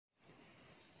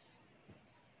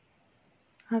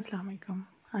Assalamu alaikum.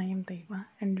 I am Taiba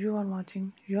and you are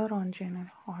watching your own channel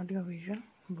Audiovisual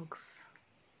Books.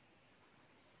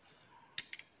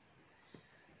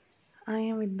 I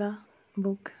am with the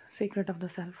book Secret of the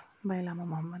Self by Allama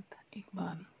Muhammad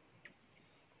Iqbal.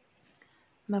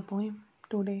 The poem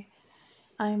today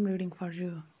I am reading for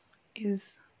you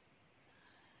is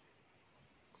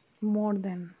more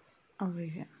than a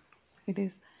vision. It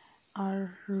is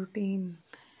our routine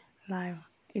life.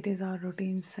 It is our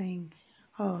routine saying,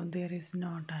 "Oh, there is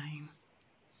no time."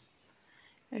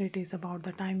 It is about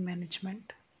the time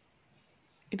management.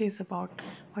 It is about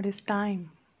what is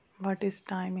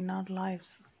time in our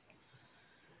lives.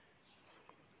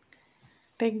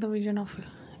 Take the vision of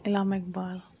Allama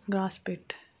Iqbal, grasp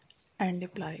it, and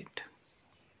apply it.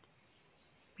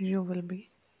 You will be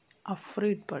a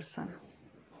freed person.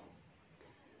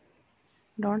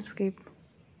 Don't skip,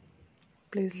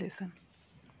 please listen.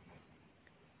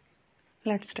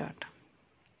 Let's start.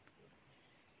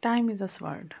 Time is a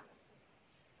sword.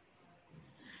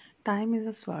 Time is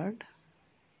a sword.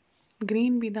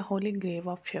 Green be the holy grave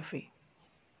of Shafi.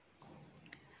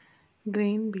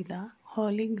 Green be the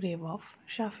holy grave of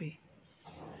Shafi,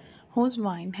 whose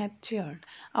wine hath cheered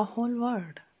a whole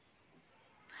world.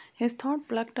 His thought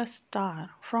plucked a star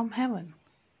from heaven.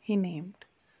 He named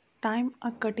time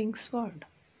a cutting sword.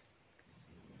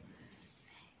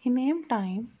 He named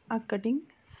time a cutting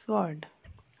sword.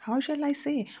 How shall I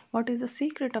say what is the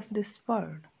secret of this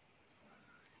sword?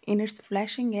 In its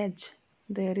flashing edge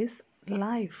there is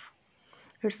life.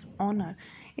 Its honor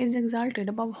is exalted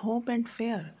above hope and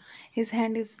fear. His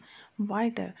hand is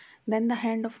whiter than the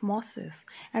hand of Moses.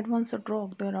 At once a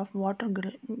drop thereof water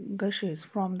gushes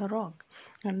from the rock,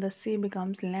 and the sea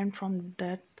becomes land from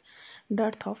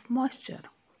dearth of moisture.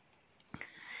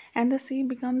 And the sea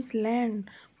becomes land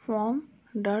from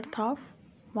dearth of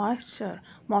moisture.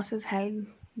 Moses held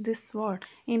this word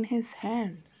in his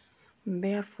hand.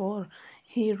 Therefore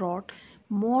he wrought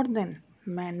more than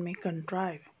man may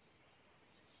contrive.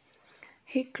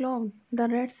 He clove the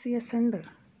Red Sea asunder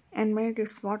and made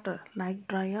its water like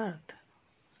dry earth.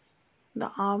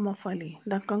 The arm of Ali,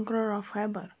 the conqueror of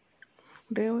Heber,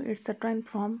 drew its strength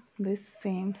from this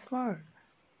same sword.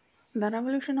 The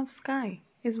revolution of sky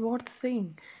is worth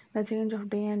seeing. The change of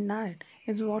day and night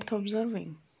is worth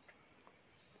observing.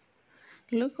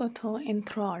 Look, O thou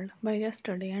enthralled by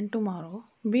yesterday and tomorrow,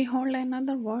 behold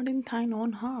another word in thine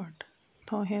own heart.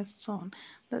 Thou hast sown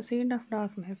the seed of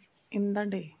darkness in the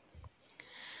day.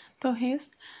 Thou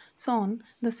hast sown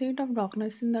the seed of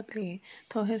darkness in the clay.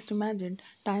 Thou hast imagined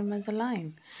time as a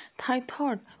line. Thy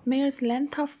thought measures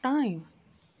length of time.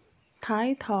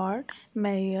 Thy thought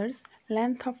measures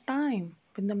length of time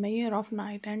with the measure of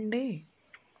night and day.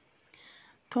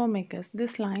 Thou makest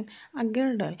this line a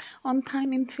girdle on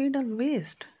thine infidel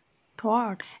waist. Thou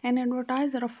art an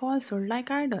advertiser of falsehood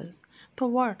like idols.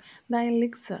 Thou art thy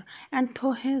elixir, and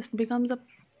thou hast becomes a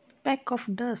peck of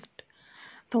dust.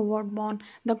 Thou wert born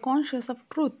the conscious of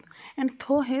truth, and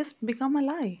thou hast become a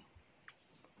lie.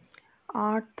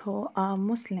 Art thou a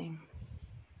Muslim?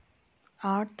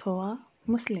 Art thou a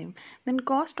Muslim? Then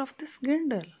cost of this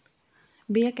girdle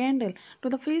be a candle to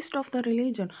the feast of the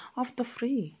religion of the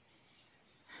free.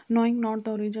 Knowing not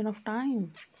the origin of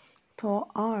time, thou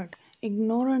art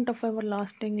ignorant of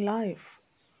everlasting life.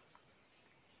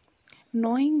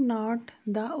 Knowing not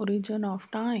the origin of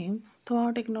time, thou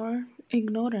art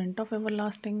ignorant of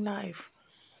everlasting life.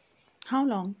 How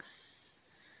long?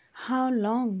 How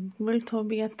long wilt thou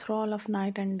be a thrall of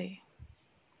night and day?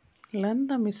 Learn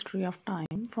the mystery of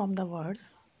time from the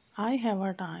words, I have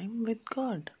a time with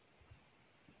God.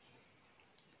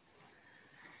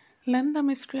 Learn the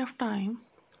mystery of time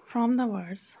from the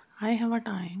words, I have a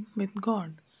time with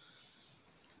God.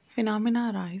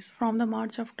 Phenomena arise from the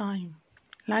march of time.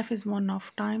 Life is one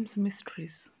of time's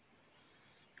mysteries.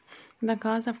 The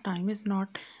cause of time is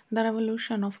not the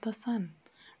revolution of the sun.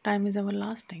 Time is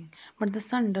everlasting, but the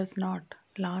sun does not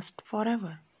last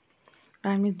forever.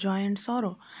 Time is joy and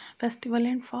sorrow, festival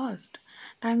and fast.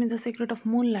 Time is the secret of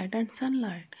moonlight and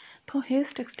sunlight. Thou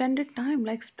hast extended time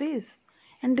like space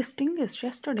and distinguished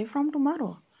yesterday from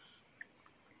tomorrow.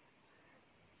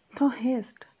 Thou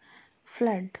hast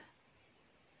fled.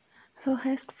 Thou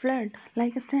hast fled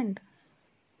like a scent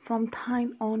from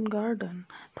thine own garden.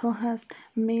 Thou hast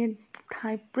made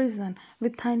thy prison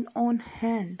with thine own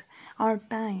hand. Our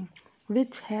time,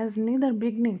 which has neither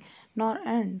beginning nor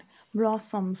end,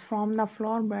 blossoms from the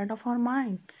flower bed of our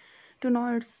mind. To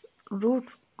know its root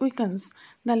quickens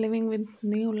the living with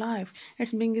new life.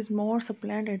 Its being is more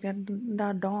splendid at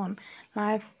the dawn.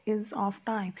 Life is of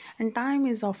time, and time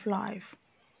is of life.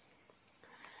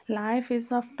 Life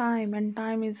is of time, and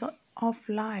time is of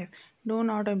life. Do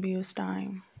not abuse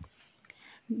time.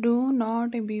 Do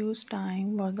not abuse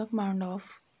time was the command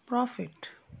of Prophet.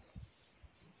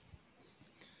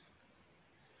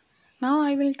 Now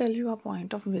I will tell you a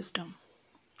point of wisdom,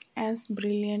 as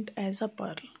brilliant as a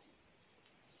pearl.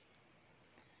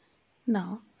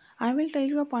 Now I will tell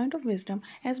you a point of wisdom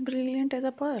as brilliant as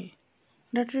a pearl.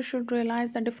 That you should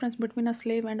realize the difference between a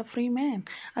slave and a free man.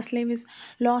 A slave is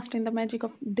lost in the magic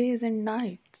of days and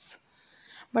nights.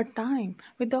 But time,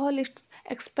 with all its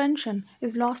expansion,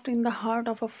 is lost in the heart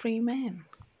of a free man.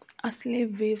 A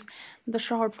slave weaves the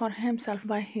shroud for himself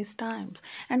by his times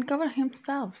and cover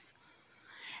himself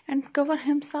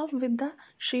with the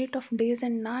sheet of days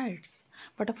and nights.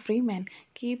 But a free man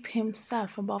keep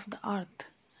himself above the earth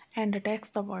and attacks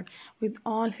the world with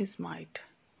all his might.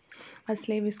 A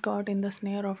slave is caught in the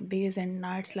snare of days and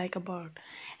nights like a bird,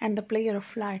 and the pleasure of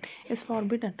flight is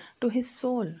forbidden to his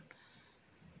soul.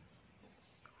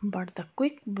 But the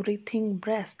quick breathing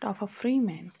breast of a free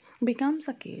man becomes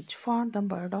a cage for the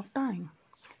bird of time.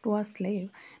 To a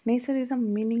slave, nature is a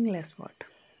meaningless word.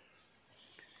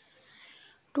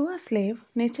 To a slave,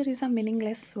 nature is a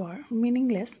meaningless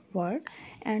word,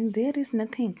 and there is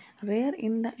nothing rare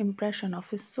in the impression of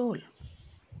his soul.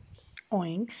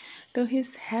 Owing to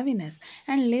his heaviness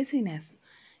and laziness,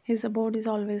 his abode is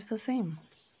always the same,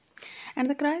 and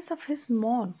the cries of his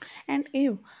morn and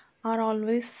eve are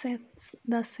always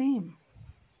the same.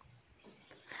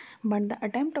 But the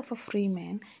attempt of a free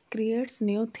man creates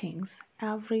new things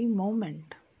every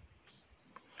moment.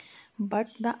 But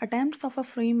the attempts of a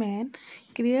free man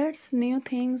creates new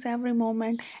things every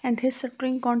moment, and his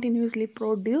string continuously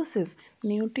produces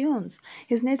new tunes.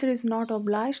 His nature is not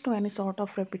obliged to any sort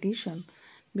of repetition,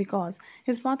 because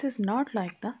his path is not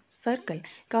like the circle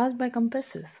cast by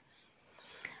compasses.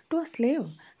 To a slave,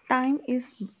 time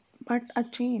is but a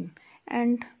chain,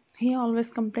 and he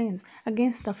always complains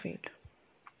against the fate.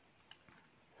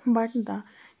 But the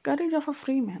courage of a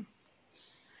free man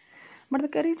But the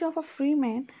courage of a free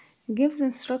man gives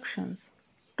instructions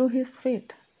to his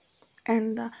fate,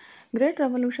 and the great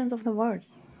revolutions of the world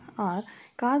are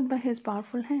cast by his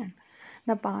powerful hand.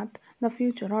 The path, the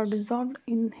future are dissolved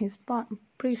in his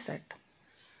preset.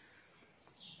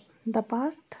 The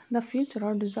past, the future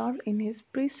are dissolved in his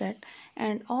preset,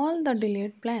 and all the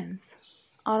delayed plans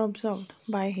are observed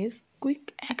by his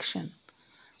quick action.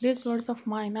 These words of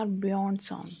mine are beyond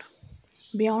sound,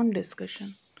 beyond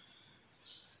discussion,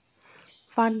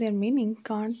 for their meaning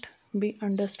can't be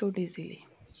understood easily.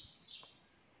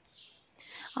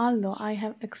 Although I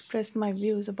have expressed my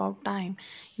views about time,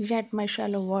 yet my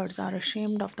shallow words are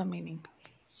ashamed of the meaning.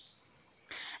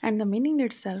 And the meaning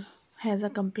itself has a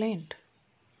complaint.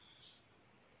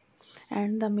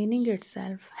 And the meaning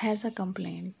itself has a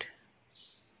complaint.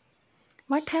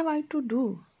 What have I to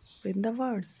do with the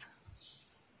words?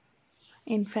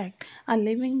 In fact, a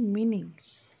living meaning,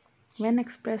 when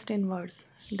expressed in words,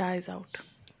 dies out.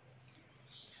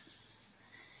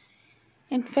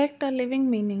 In fact, a living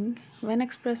meaning, when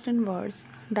expressed in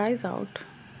words, dies out.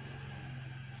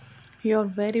 Your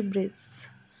very breaths,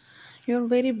 your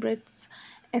very breaths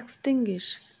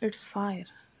extinguish its fire.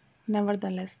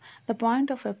 Nevertheless, the point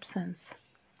of absence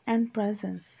and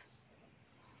presence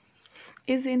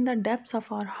is in the depths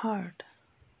of our heart.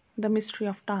 The mystery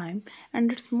of time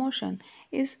and its motion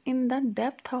is in the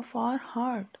depth of our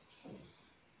heart.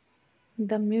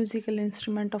 The musical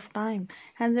instrument of time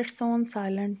has its own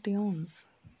silent tunes.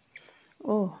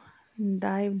 Oh,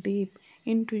 dive deep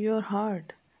into your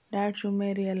heart that you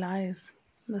may realize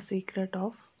the secret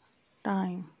of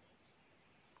time.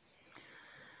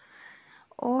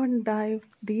 Oh, dive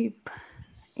deep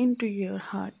into your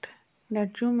heart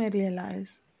that you may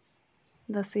realize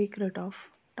the secret of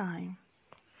time.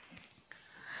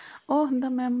 Oh, the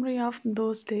memory of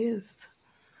those days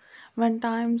when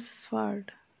time's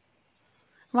sword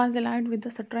was allied with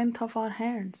the strength of our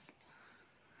hands.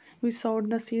 We sowed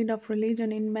the seed of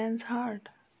religion in man's heart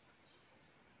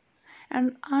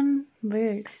and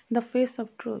unveiled the face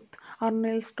of truth. Our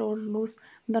nails tore loose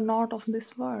the knot of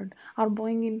this word. Our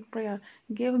bowing in prayer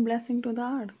gave blessing to the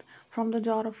earth. From the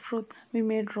jar of truth we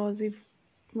made rosy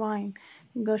wine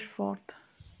gush forth.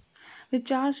 We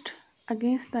charged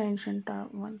against the ancient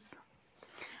ones.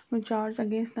 We charge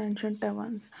against the ancient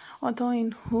taverns, although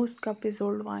in whose cup is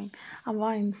old wine, a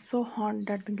wine so hot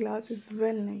that the glass is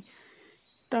well nigh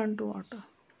turned to water.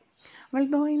 Well,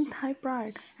 though in thy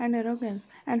pride and arrogance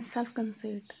and self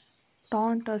conceit,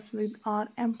 taunt us with our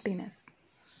emptiness.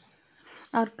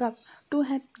 Our cup too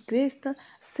hath graced the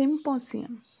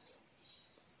symposium.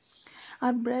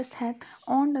 Our breast hath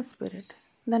owned a spirit,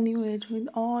 the new age with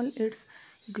all its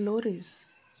glories.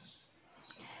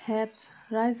 hath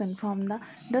risen from the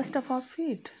dust of our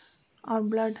feet. Our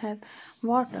blood hath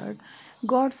watered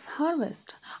God's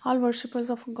harvest. All worshippers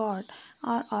of God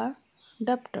are our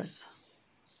debtors.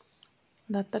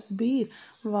 The takbir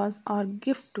was our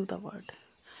gift to the world.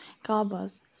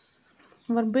 Kaabas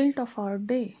were built of our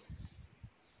day.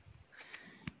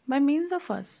 By means of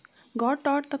us, God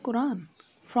taught the Quran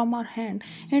from our hand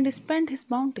and spent his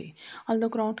bounty. All the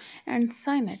crown and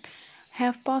signet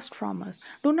have passed from us.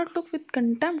 Do not look with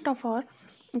contempt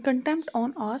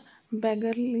on our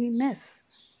beggarliness.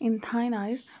 In thine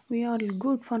eyes we are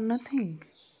good for nothing.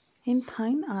 In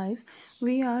thine eyes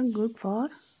we are good for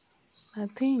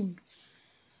nothing.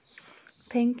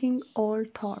 Thinking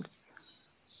old thoughts.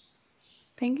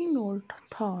 Thinking old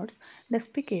thoughts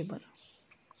despicable.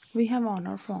 We have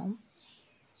honor from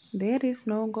there is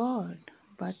no God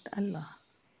but Allah.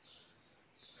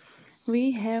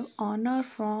 We have honor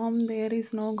from there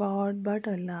is no God but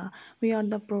Allah. We are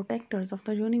the protectors of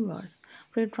the universe,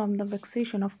 freed from the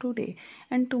vexation of today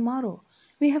and tomorrow.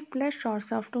 We have pledged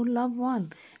ourselves to love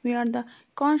one. We are the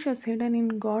conscious hidden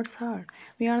in God's heart.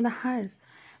 We are the heirs.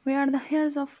 We are the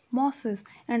heirs of Moses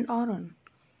and Aaron.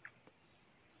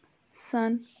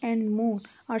 Sun and moon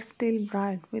are still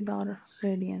bright with our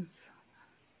radiance.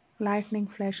 Lightning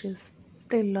flashes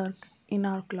still lurk in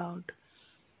our cloud.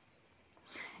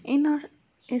 In our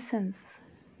essence,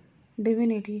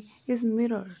 divinity is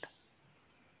mirrored.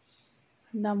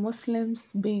 The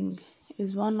Muslim's being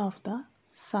is one of the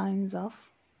signs of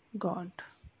God.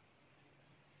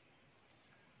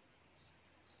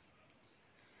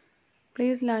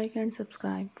 Please like and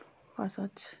subscribe for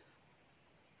such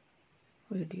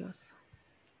videos.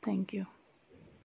 Thank you.